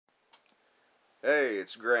Hey,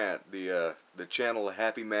 it's Grant, the channel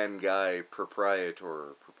Happy Man Guy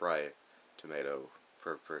tomato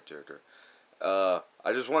proprietor. I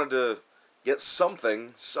just wanted to get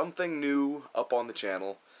something new up on the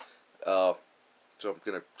channel. Uh, so I'm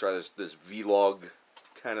gonna try this vlog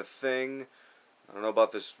kind of thing. I don't know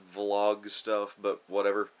about this vlog stuff, but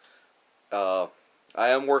whatever. Uh, I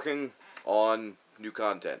am working on new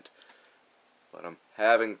content, but I'm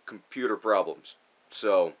having computer problems.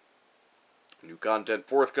 So new content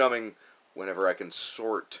forthcoming whenever I can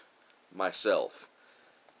sort myself.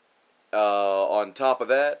 On top of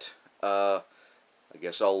that, I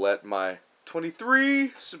guess I'll let my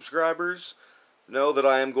 23 subscribers know that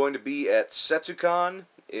I am going to be at Setsucon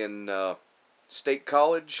in State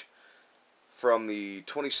College from the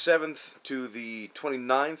 27th to the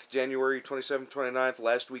 29th, January 27th, 29th,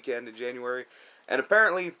 last weekend in January. And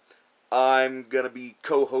apparently, I'm going to be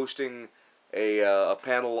co-hosting a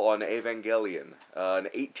panel on Evangelion, an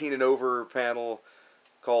 18 and over panel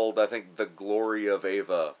called, I think, The Glory of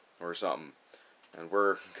Eva or something. And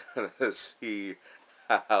we're going to see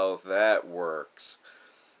how that works.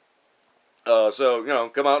 So,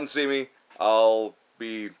 come out and see me. I'll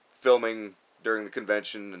be filming during the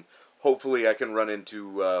convention, and hopefully I can run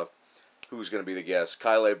into who's going to be the guest.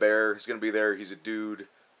 Kyle Bear is going to be there. He's a dude.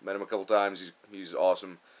 Met him a couple times. He's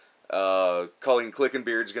awesome. Colleen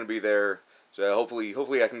Clickenbeard is going to be there. So hopefully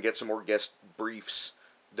I can get some more guest briefs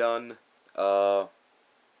done.